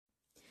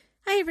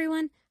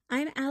everyone,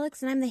 I'm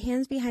Alex and I'm the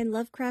hands behind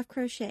Lovecraft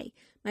Crochet.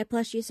 My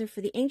plushies are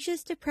for the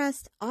anxious,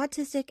 depressed,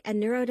 autistic,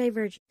 and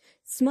neurodivergent.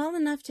 Small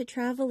enough to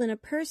travel in a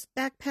purse,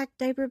 backpack,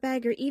 diaper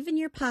bag, or even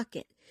your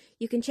pocket.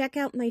 You can check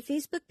out my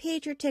Facebook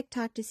page or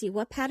TikTok to see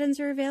what patterns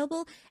are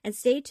available and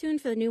stay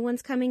tuned for the new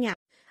ones coming out.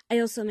 I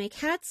also make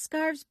hats,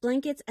 scarves,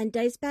 blankets, and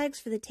dice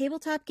bags for the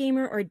tabletop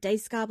gamer or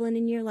dice goblin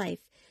in your life.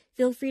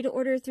 Feel free to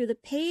order through the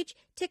page,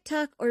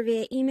 TikTok, or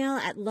via email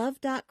at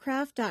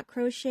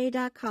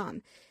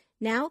love.craft.crochet.com.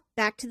 Now,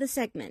 back to the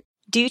segment.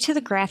 Due to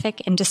the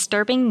graphic and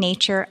disturbing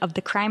nature of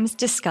the crimes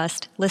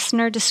discussed,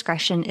 listener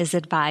discretion is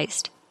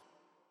advised.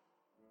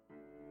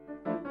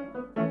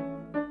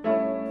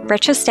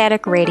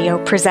 Retrostatic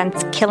Radio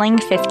presents Killing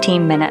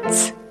 15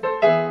 Minutes.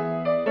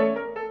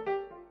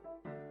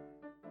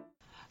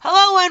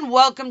 Hello and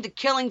welcome to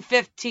Killing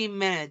 15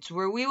 Minutes,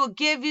 where we will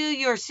give you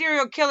your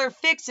serial killer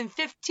fix in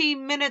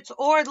 15 minutes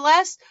or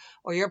less,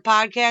 or your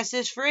podcast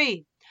is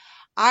free.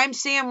 I'm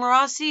Sam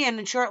Rossi,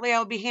 and shortly I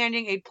will be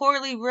handing a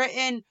poorly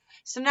written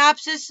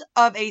synopsis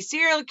of a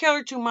serial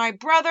killer to my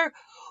brother,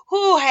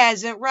 who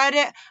hasn't read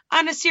it,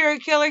 on a serial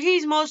killer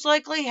he's most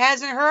likely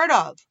hasn't heard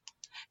of.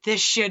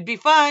 This should be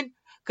fun.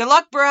 Good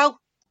luck, bro.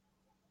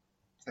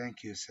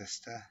 Thank you,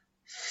 sister.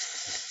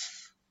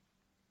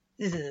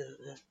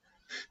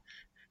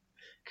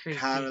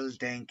 Karl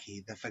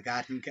Denke, the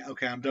forgotten...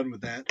 Okay, I'm done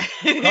with that.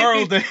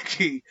 Karl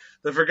Denke,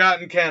 the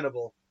forgotten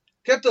cannibal,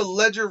 kept a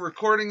ledger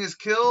recording his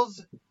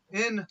kills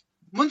in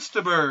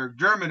Münsterberg,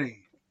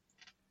 Germany.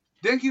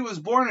 Denke was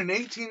born in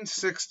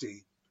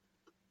 1860.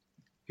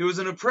 He was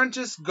an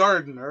apprentice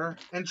gardener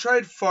and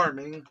tried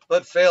farming,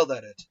 but failed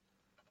at it.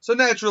 So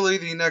naturally,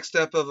 the next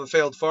step of a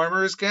failed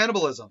farmer is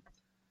cannibalism.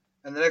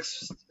 And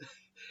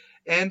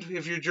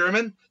if you're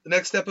German, the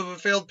next step of a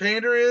failed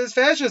painter is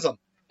fascism.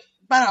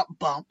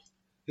 Bump.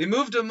 He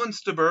moved to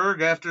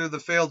Münsterberg after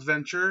the failed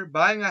venture,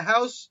 buying a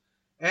house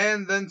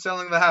and then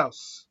selling the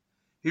house.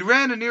 He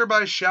ran a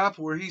nearby shop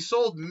where he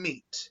sold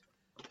meat.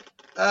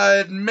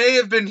 It may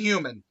have been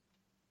human.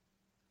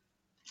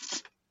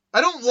 I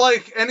don't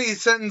like any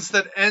sentence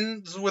that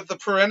ends with the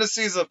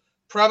parentheses of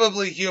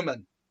probably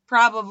human.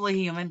 Probably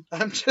human.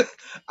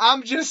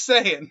 I'm just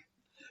saying.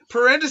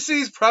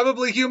 Parentheses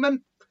probably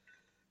human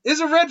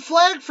is a red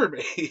flag for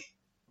me.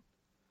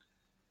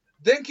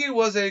 Denke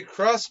was a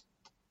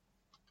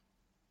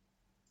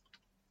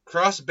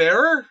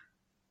cross-bearer?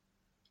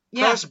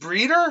 Yeah.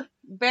 Cross-breeder?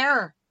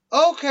 Bearer.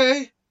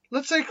 Okay.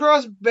 Let's say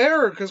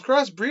cross-bearer, because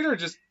cross-breeder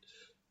just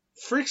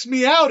freaks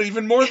me out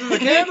even more than the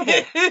cannibal.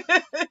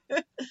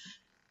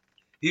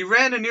 He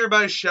ran a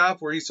nearby shop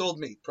where he sold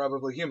meat,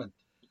 probably human.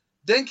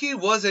 Denke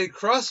was a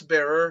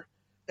cross-bearer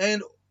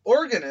and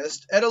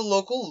organist at a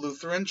local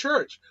Lutheran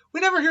church.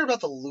 We never hear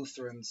about the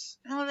Lutherans.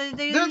 No,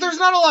 There's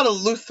not a lot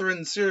of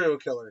Lutheran serial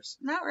killers.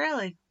 Not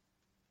really.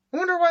 I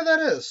wonder why that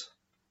is.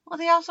 Well,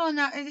 they also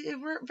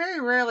very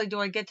rarely do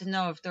I get to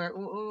know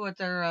what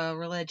their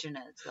religion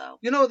is, though.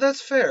 You know,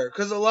 that's fair,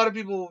 because a lot of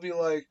people will be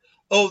like,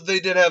 oh, they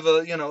did have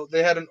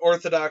they had an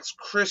Orthodox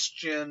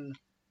Christian,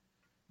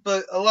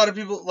 but a lot of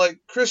people, like,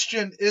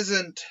 Christian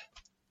isn't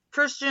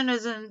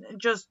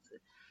just,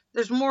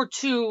 there's more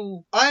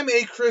to... I'm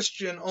a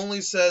Christian only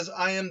says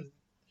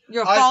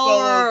You're a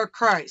follower of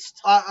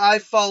Christ. I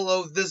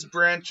follow this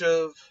branch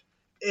of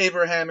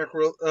Abrahamic,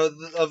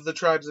 of the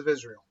tribes of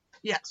Israel.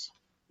 Yes.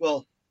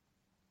 Well...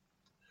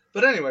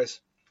 But anyways,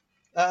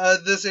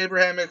 this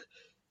Abrahamic,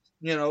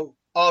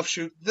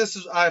 offshoot,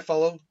 I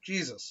follow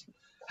Jesus.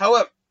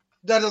 However,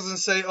 that doesn't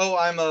say, oh,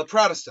 I'm a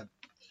Protestant.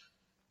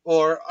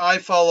 Or I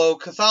follow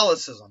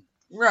Catholicism.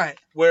 Right.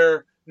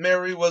 Where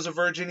Mary was a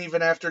virgin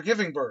even after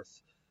giving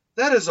birth.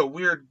 That is a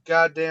weird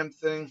goddamn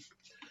thing.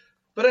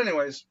 But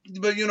anyways,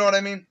 you know what I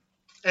mean?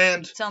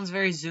 And sounds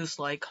very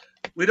Zeus-like.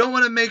 We don't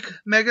want to make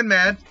Megan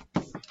mad.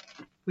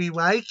 We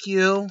like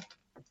you.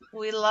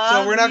 We love you.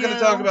 So we're not going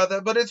to talk about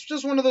that, but it's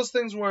just one of those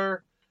things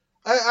where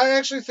I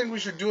actually think we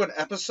should do an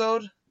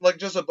episode, like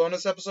just a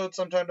bonus episode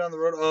sometime down the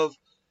road, of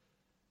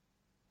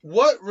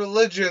what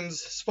religions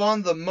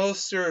spawn the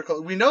most serial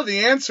killers. We know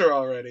the answer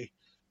already.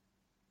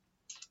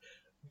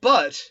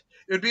 But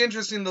it would be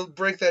interesting to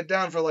break that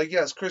down for, like,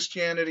 yes,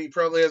 Christianity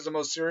probably has the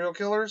most serial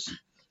killers.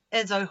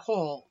 As a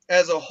whole.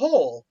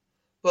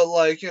 But,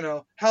 like,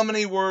 how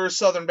many were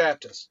Southern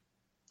Baptists?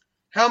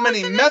 How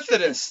many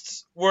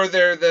Methodists were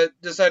there that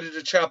decided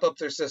to chop up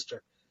their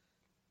sister?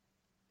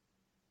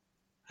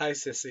 Hi,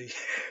 sissy.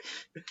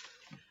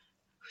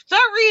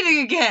 Start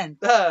reading again.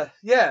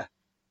 Yeah.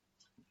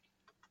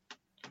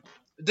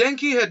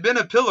 Denke had been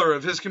a pillar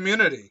of his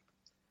community.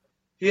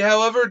 He,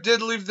 however,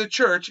 did leave the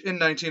church in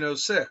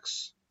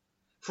 1906.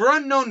 For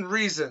unknown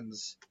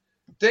reasons,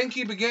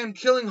 Denke began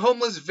killing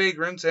homeless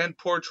vagrants and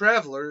poor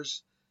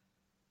travelers.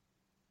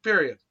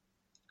 Period.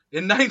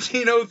 In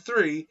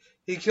 1903,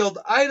 he killed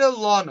Ida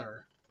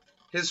Launer,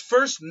 his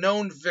first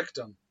known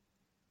victim.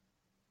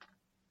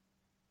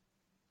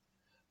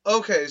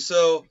 Okay,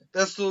 so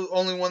that's the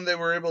only one they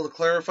were able to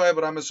clarify,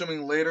 but I'm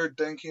assuming later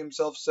Denke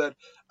himself said,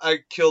 I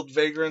killed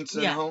vagrants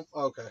in home?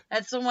 Okay.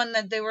 That's the one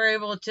that they were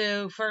able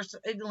to first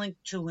link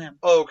to him.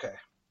 Okay.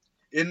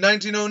 In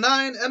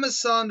 1909, Emma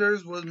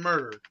Sanders was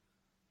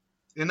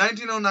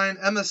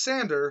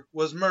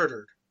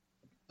murdered.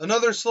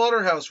 Another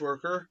slaughterhouse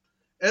worker,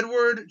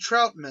 Edward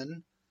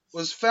Troutman,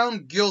 was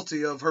found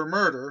guilty of her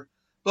murder,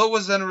 but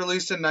was then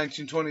released in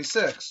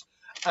 1926.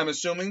 I'm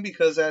assuming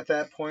because at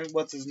that point,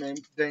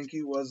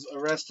 Denke was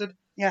arrested?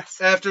 Yes.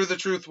 After the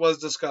truth was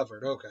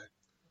discovered. Okay.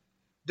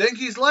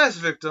 Denke's last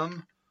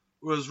victim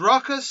was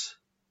Raucus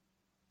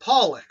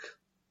Pollock.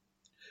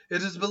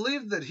 It is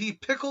believed that he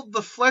pickled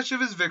the flesh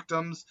of his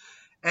victims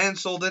and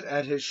sold it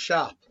at his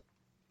shop.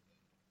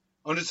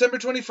 On December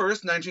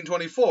 21st,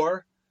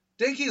 1924,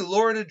 Denke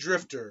lured a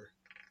drifter,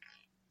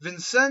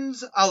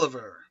 Vincenz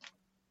Oliver.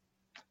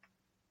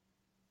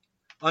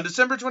 On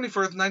December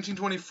 21st,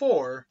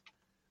 1924,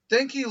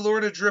 Denke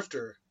lured a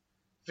drifter,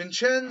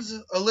 Vincenz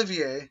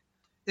Olivier,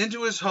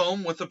 into his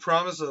home with the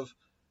promise of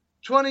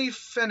 20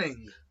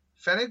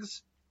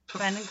 Pfennigs?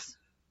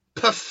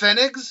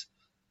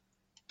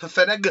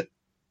 Pfennig?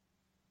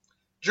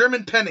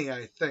 German penny,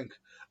 I think.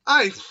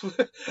 I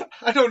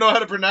don't know how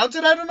to pronounce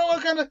it. I don't know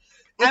what kind of...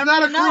 It's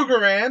not a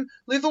Krugerrand.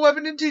 Lethal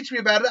Weapon didn't teach me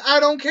about it. I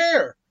don't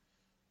care.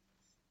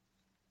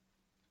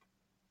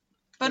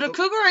 But a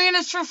Krugerrand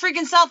is from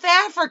freaking South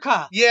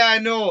Africa. Yeah, I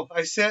know.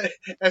 I said,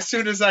 as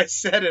soon as I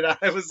said it,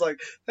 I was like,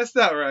 that's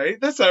not right.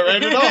 That's not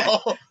right at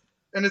all.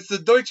 And it's the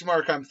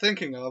Deutschmark I'm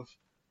thinking of.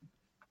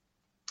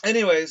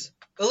 Anyways,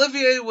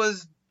 Olivier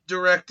was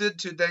directed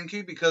to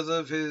Denke because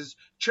of his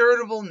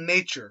charitable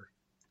nature.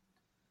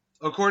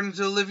 According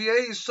to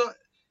Olivier,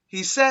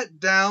 he sat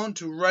down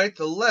to write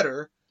the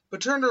letter,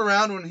 but turned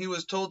around when he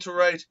was told to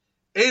write,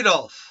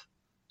 Adolf,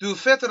 du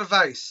fetter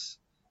Weiss.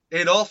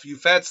 Adolf, you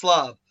fat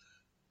slob.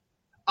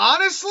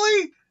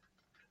 Honestly,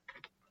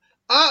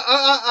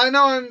 I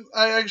know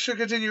I should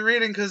continue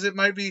reading because it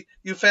might be,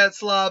 you fat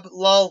slob,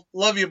 lol,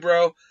 love you,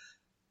 bro.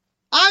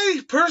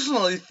 I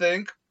personally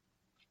think,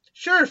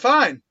 sure,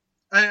 fine.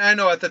 I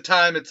know at the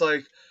time it's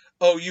like,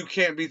 oh, you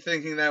can't be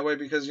thinking that way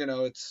because,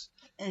 it's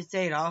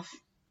Adolf.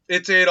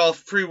 It's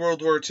Adolf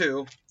pre-World War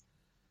II.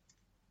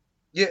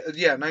 Yeah,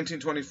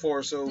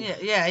 1924, so...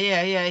 Yeah.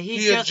 He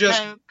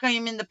just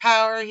came into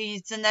power.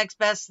 He's the next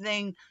best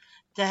thing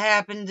to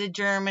happen to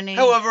Germany.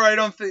 However, I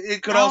don't think...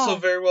 It could also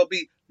very well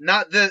be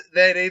not that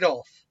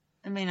Adolf.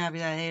 It may not be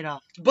that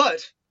Adolf.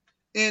 But,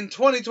 in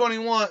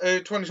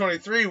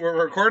 2023,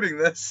 we're recording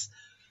this,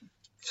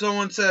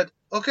 someone said,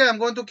 okay, I'm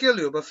going to kill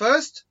you, but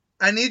first,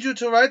 I need you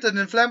to write an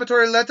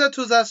inflammatory letter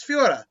to das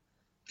Führer.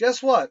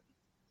 Guess what?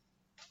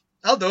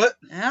 I'll do it.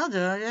 I'll do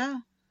it, yeah.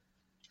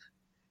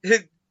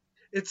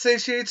 It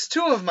satiates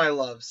two of my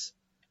loves.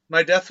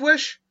 My death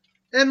wish,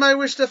 and my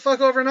wish to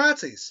fuck over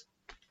Nazis.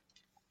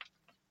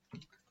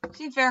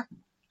 Seems fair.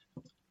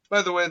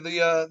 By the way,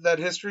 that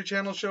History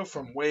Channel show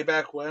from way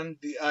back when,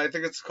 I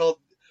think it's called,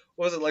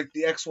 what was it, like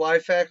the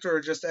XY Factor or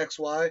just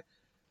XY?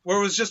 Where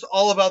it was just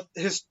all about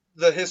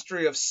the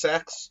history of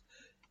sex.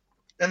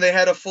 And they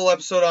had a full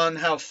episode on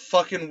how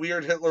fucking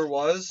weird Hitler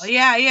was. Oh,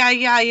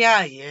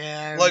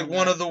 yeah. Like,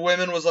 one of the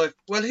women was like,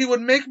 well, he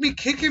would make me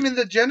kick him in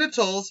the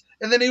genitals,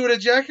 and then he would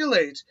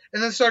ejaculate,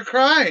 and then start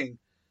crying.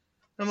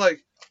 I'm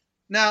like,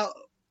 now,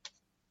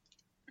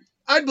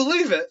 I'd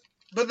believe it,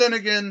 but then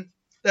again,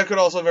 that could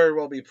also very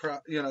well be,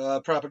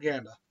 propaganda.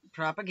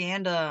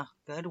 Propaganda.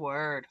 Good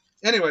word.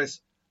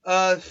 Anyways,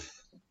 okay.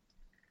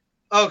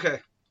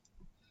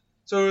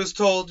 So it was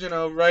told,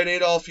 write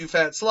Adolf, you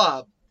fat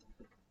slob.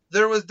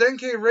 There was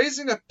Denke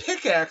raising a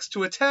pickaxe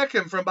to attack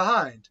him from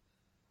behind.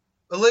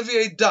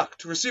 Olivier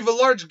ducked, received a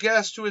large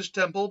gash to his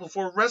temple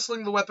before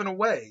wrestling the weapon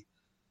away.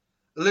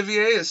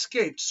 Olivier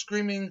escaped,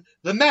 screaming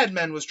the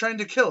madman was trying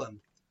to kill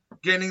him,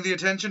 gaining the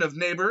attention of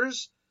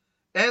neighbors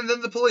and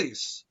then the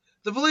police.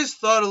 The police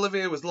thought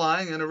Olivier was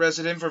lying and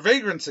arrested him for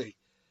vagrancy.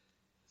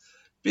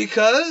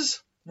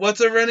 Because, what's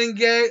our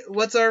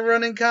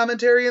running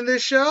commentary in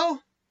this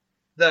show?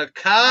 The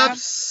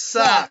cops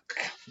suck.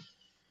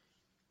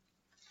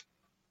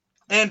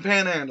 And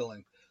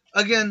panhandling.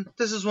 Again,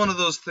 this is one of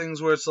those things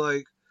where it's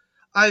like,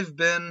 I've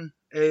been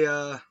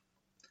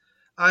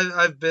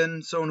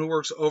someone who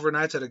works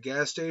overnights at a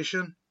gas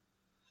station.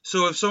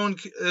 So if some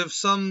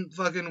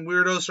fucking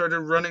weirdo started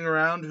running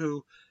around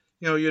who,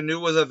 you knew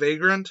was a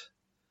vagrant,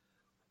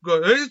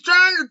 go, he's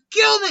trying to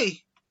kill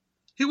me.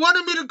 He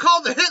wanted me to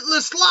call the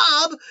Hitler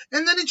slob,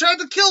 and then he tried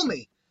to kill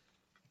me.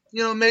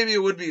 Maybe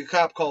it would be a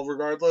cop call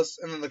regardless,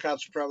 and then the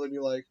cops would probably be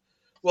like,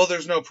 well,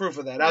 there's no proof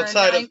of that.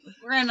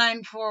 We're in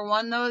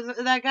 941, though,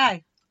 that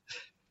guy.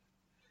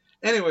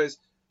 Anyways,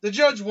 the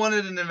judge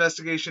wanted an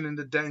investigation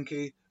into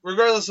Denke,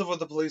 regardless of what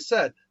the police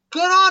said.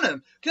 Good on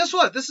him. Guess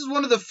what? This is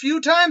one of the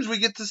few times we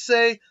get to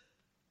say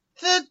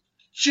the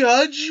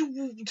judge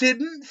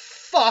didn't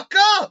fuck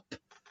up.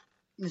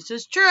 This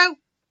is true.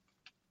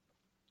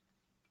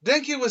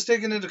 Denke was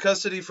taken into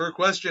custody for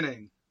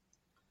questioning.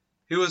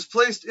 He was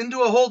placed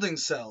into a holding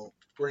cell,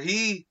 where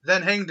he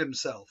then hanged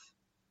himself.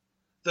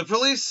 The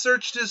police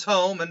searched his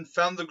home and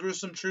found the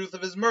gruesome truth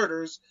of his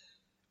murders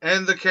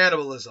and the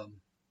cannibalism.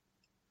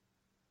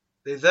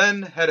 They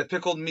then had a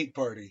pickled meat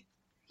party.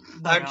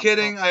 I'm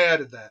kidding, I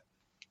added that.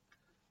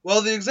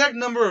 While the exact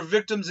number of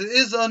victims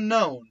is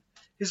unknown,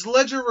 his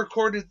ledger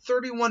recorded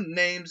 31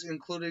 names,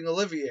 including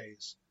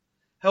Olivier's.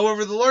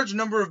 However, the large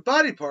number of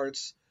body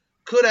parts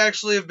could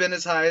actually have been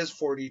as high as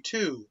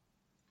 42.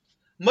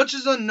 Much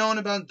is unknown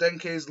about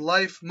Denke's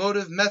life,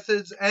 motive,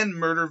 methods, and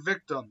murder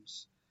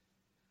victims.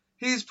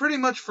 He's pretty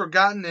much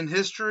forgotten in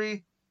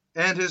history,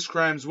 and his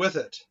crimes with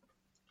it.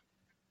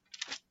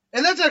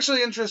 And that's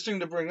actually interesting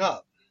to bring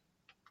up.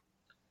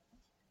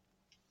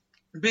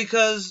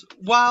 Because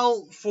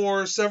while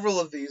for several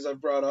of these I've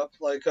brought up,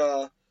 like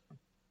the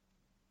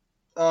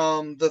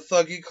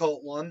Thuggy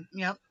Cult one,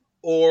 Yep.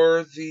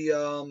 or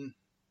the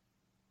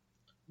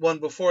one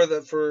before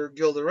that for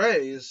Gilda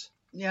Reyes,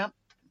 Yep.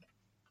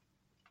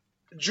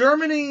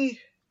 Germany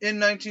in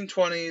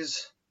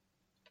 1920s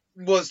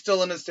was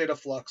still in a state of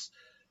flux.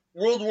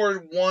 World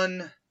War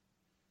I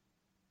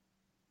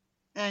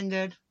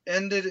Ended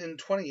in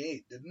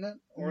 28, didn't it?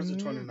 Or was it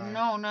 29?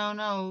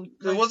 No.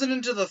 It wasn't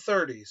into the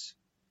 30s.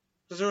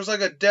 Because there was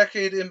like a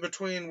decade in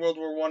between World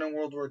War I and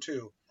World War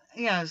II.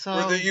 Yeah, so...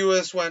 Where the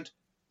U.S. went,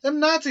 them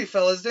Nazi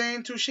fellas, they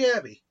ain't too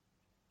shabby.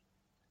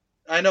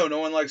 I know, no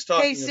one likes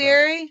talking Hey,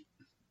 Siri,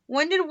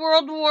 when did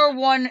World War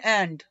I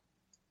end?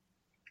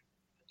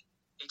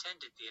 It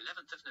ended the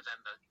 11th of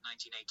November,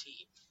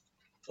 1918.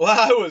 Well,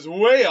 I was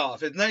way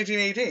off. It's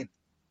 1918.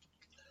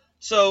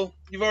 So,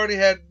 you've already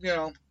had,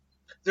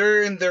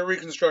 they're in their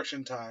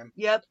Reconstruction time.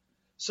 Yep.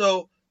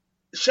 So,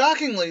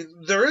 shockingly,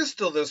 there is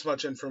still this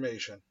much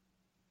information.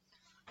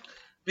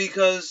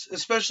 Because,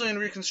 especially in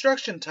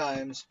Reconstruction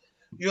times,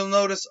 you'll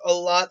notice a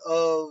lot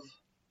of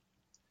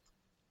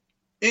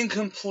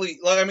incomplete...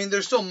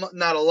 there's still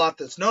not a lot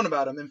that's known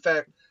about him. In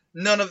fact,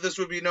 none of this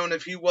would be known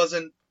if he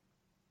wasn't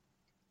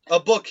a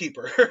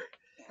bookkeeper.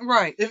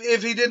 Right.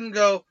 If he didn't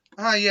go,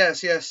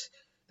 yes,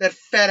 that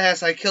fat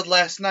ass I killed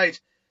last night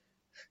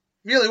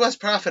really was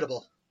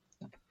profitable.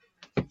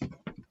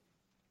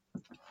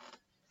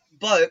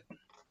 But,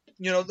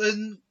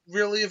 then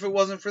really, if it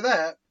wasn't for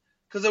that,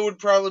 because it would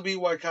probably be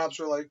why cops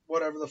were like,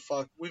 whatever the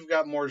fuck, we've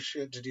got more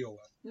shit to deal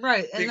with.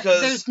 Right, and because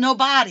there's no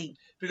body.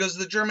 Because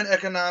the German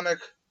economic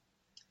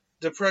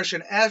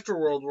depression after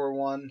World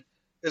War I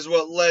is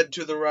what led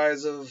to the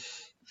rise of...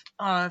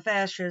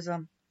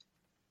 fascism.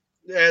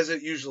 As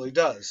it usually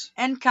does.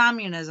 And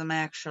communism,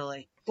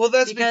 actually. Well,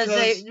 that's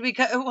because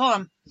hold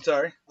on.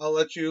 Sorry, I'll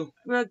let you...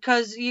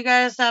 Because you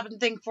gotta stop and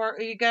think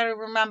you gotta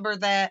remember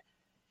that,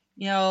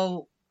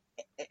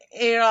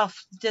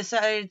 Adolf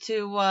decided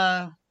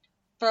to,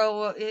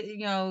 throw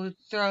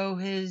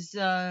his,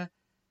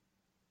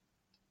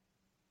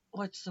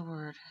 what's the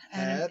word?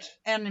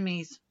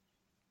 Enemies.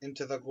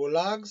 Into the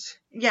gulags?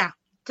 Yeah.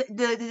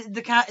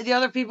 The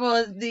other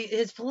people,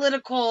 his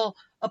political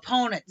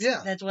opponents.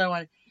 Yeah. That's what I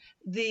wanted.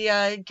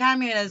 The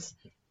communists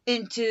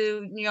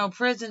into,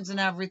 prisons and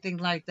everything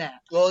like that.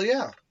 Well,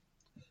 yeah.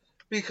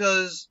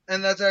 Because,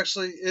 and it's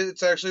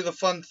actually the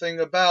fun thing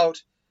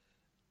about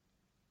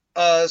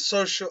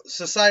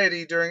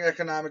society during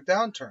economic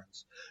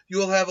downturns. You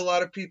will have a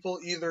lot of people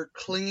either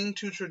clinging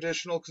to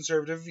traditional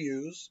conservative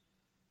views,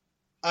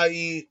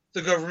 i.e.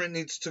 the government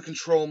needs to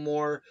control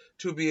more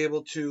to be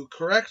able to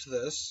correct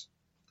this,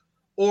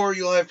 or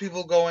you'll have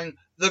people going,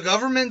 the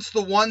government's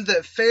the one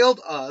that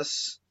failed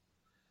us,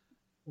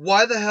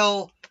 why the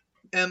hell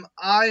am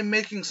I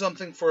making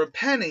something for a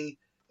penny,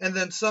 and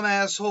then some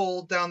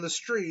asshole down the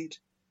street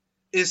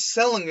is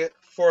selling it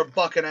for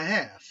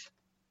 $1.50?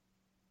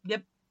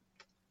 Yep.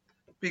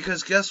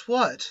 Because guess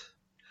what?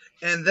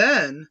 And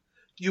then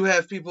you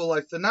have people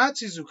like the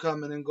Nazis who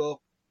come in and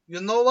go,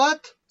 you know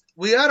what?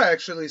 We are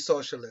actually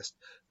socialist.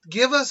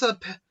 Give us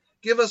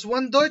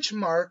 1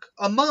 Deutschmark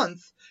a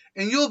month,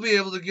 and you'll be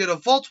able to get a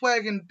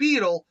Volkswagen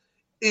Beetle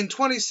in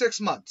 26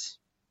 months.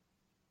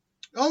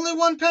 Only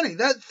 1 penny.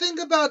 Think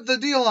about the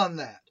deal on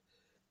that.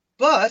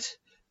 But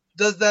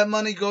does that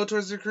money go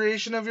towards the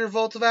creation of your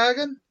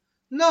Volkswagen?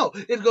 No,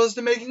 it goes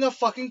to making a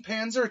fucking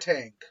Panzer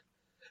tank.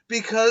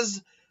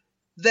 Because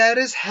that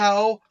is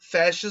how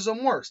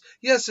fascism works.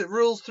 Yes, it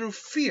rules through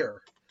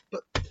fear.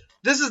 But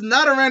this is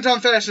not a rant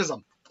on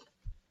fascism.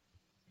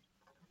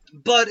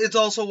 But it's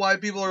also why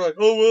people are like,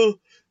 oh, well,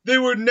 they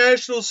were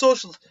National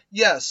Socialists.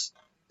 Yes,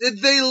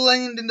 they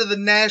leaned into the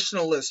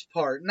nationalist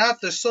part,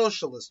 not the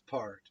socialist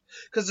part.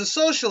 Because the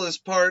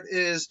socialist part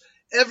is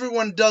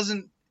everyone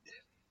doesn't...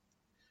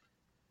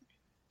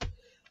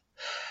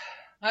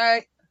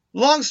 Alright.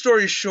 Long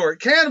story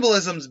short,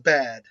 cannibalism's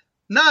bad.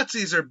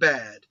 Nazis are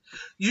bad.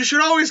 You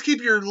should always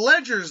keep your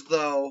ledgers,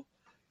 though,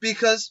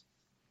 because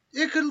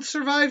it could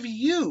survive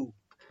you.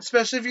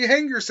 Especially if you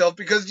hang yourself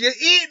because you're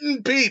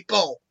eating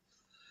people.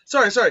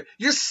 Sorry.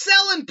 You're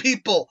selling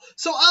people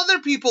so other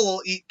people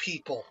will eat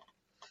people.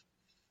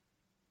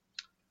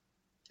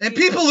 And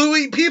people who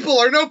eat people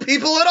are no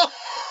people at all.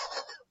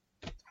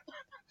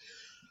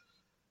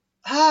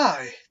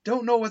 I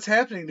don't know what's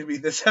happening to me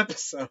this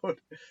episode.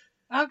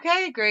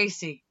 Okay,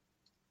 Gracie.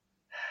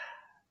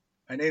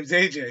 My name's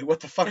AJ.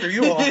 What the fuck are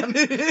you on?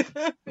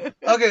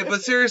 Okay,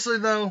 but seriously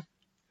though,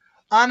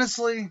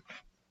 honestly,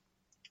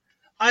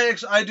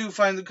 I do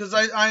find, because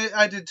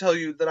I did tell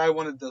you that I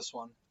wanted this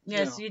one.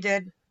 Yes, you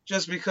did.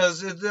 just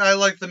because I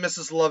like the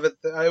Mrs. Lovett.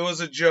 It was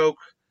a joke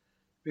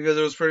because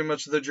it was pretty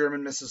much the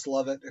German Mrs.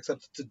 Lovett,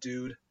 except it's a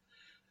dude.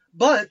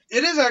 But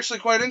it is actually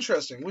quite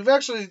interesting. We've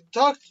actually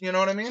talked, you know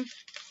what I mean?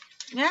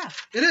 Yeah.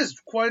 It is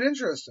quite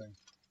interesting.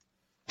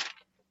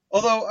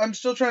 Although I'm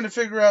still trying to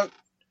figure out,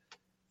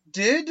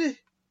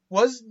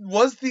 was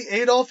the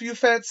Adolf you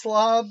fat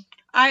slob?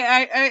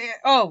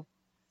 Oh.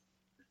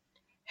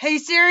 Hey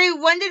Siri,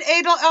 when did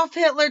Adolf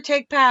Hitler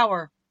take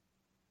power?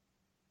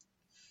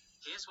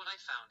 Here's what I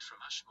found from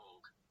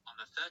Ushmorg. On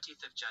the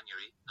 30th of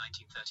January,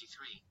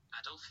 1933,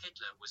 Adolf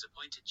Hitler was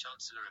appointed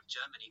Chancellor of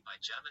Germany by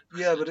German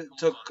President Yeah, but it Paul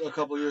took von a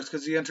couple years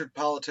because he entered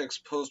politics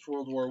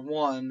post-World War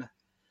I,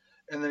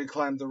 and then he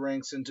climbed the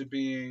ranks into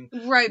being...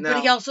 Right,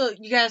 but he also,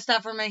 you gotta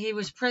stop for a minute, he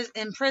was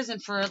in prison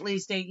for at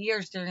least 8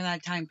 years during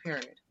that time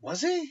period.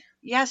 Was he?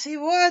 Yes, he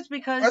was,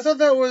 because... I thought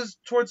that was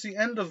towards the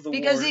end of the war.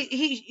 Because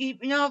he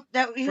you know,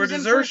 that he for was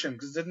desertion,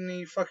 because didn't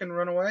he fucking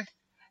run away?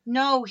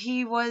 No,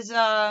 he was,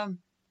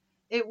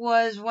 it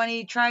was when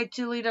he tried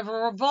to lead a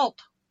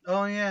revolt.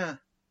 Oh, yeah.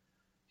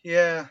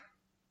 Yeah.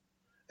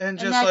 And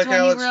just that's like when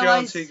Alex he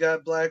realized- Jones, he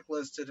got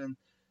blacklisted, and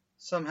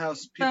somehow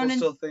people Thrown in-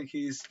 still think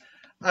he's...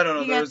 I don't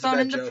know, He there got was a thrown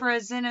bad into joke.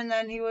 prison, and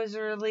then he was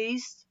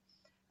released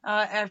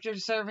after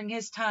serving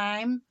his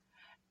time,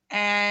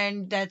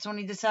 and that's when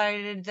he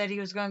decided that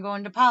he was going to go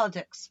into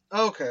politics.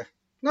 Okay.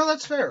 No,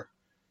 that's fair.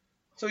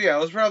 So yeah,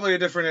 it was probably a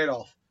different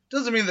Adolf.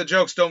 Doesn't mean the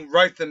jokes don't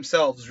write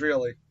themselves,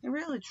 really.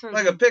 Really true.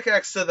 Like a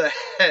pickaxe to the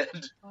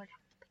head.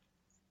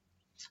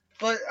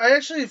 But I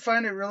actually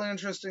find it really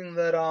interesting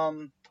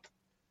that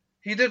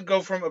he did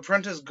go from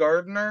apprentice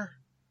gardener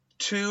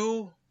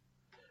to...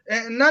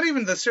 And not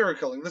even the serial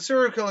killing. The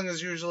serial killing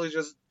is usually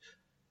just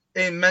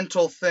a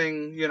mental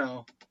thing, you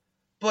know.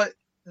 But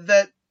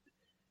that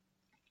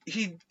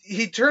he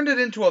turned it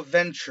into a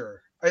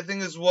venture, I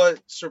think, is what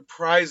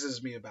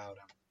surprises me about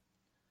him.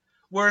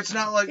 Where it's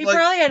not like... He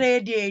probably had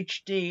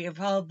ADHD of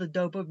all the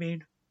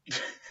dopamine.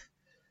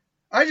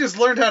 I just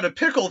learned how to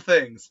pickle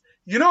things.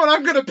 You know what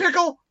I'm going to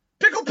pickle?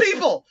 Pickle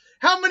people!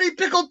 How many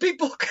pickled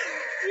people...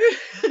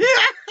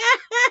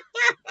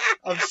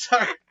 I'm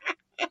sorry.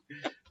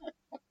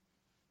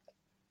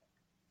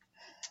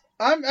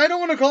 I don't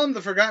want to call him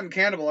the Forgotten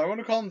Cannibal. I want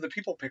to call him the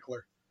People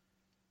Pickler.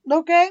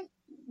 Okay,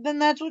 then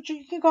that's what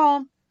you can call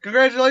him.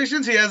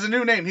 Congratulations, he has a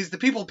new name. He's the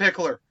People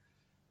Pickler.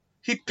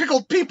 He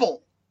pickled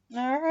people.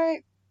 All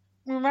right.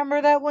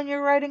 Remember that when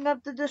you're writing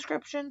up the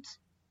descriptions?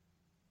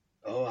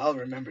 Oh, I'll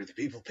remember the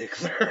People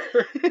Pickler.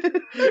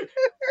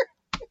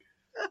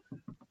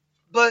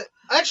 But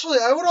actually,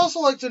 I would also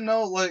like to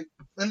know, like,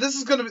 and this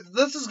is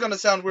gonna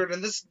sound weird,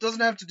 and this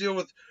doesn't have to deal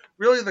with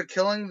really the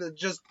killing, that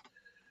just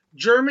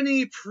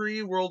Germany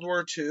pre-World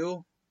War II,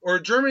 or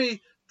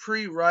Germany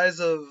pre-rise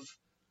of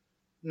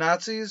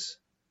Nazis,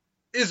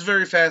 is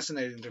very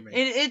fascinating to me.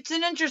 It's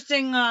an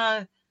interesting...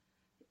 I'm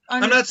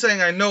not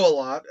saying I know a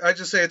lot. I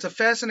just say it's a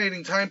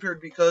fascinating time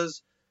period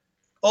because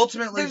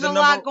ultimately there's a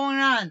lot going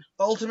on.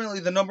 Ultimately,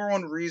 the number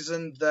one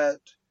reason that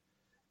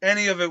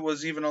any of it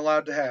was even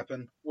allowed to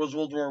happen was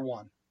World War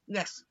I.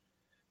 Yes.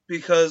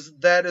 Because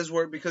it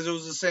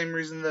was the same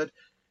reason that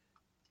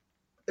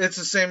it's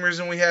the same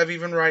reason we have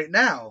even right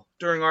now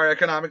during our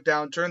economic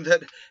downturn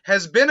that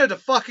has been a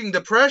fucking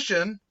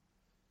depression.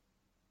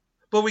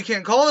 But we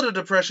can't call it a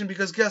depression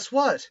because guess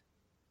what?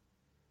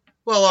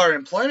 Well, our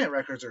employment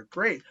records are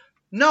great.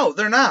 No,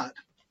 they're not.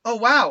 Oh,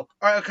 wow,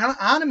 our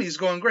economy is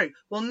going great.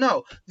 Well,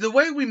 no. The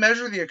way we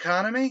measure the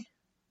economy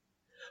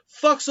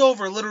fucks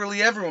over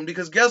literally everyone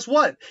because guess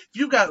what? If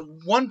you got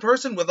one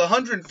person with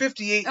 $158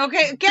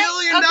 billion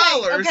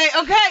dollars.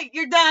 Okay,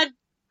 you're done.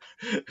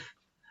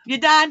 You're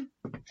done.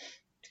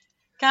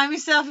 Calm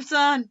yourself,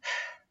 son.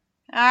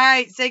 All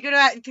right, say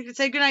goodnight.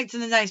 Say goodnight to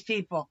the nice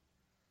people.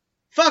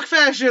 Fuck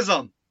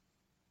fascism.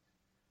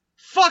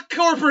 Fuck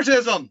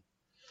corporatism.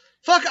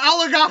 Fuck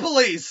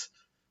oligopolies.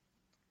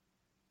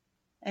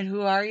 And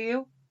who are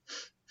you?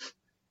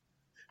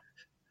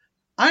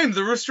 I'm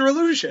the Rooster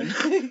Illusion.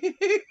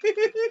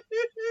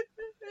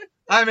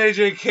 I'm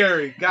AJ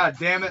Carey. God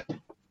damn it.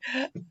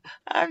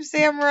 I'm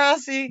Sam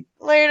Rossi.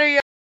 Later,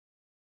 y'all.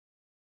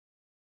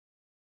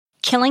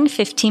 Killing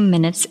 15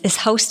 Minutes is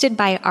hosted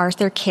by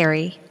Arthur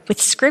Carey,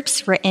 with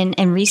scripts written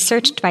and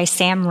researched by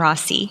Sam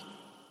Rossi.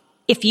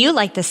 If you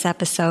like this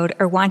episode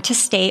or want to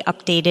stay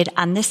updated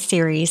on this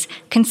series,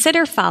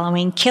 consider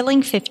following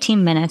Killing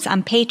 15 Minutes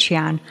on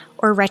Patreon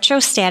or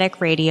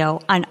Retrostatic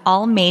Radio on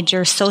all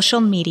major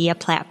social media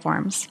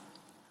platforms.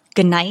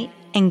 Good night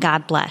and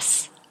God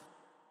bless.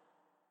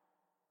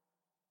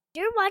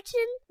 You're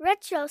watching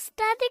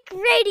Retrostatic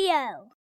Radio.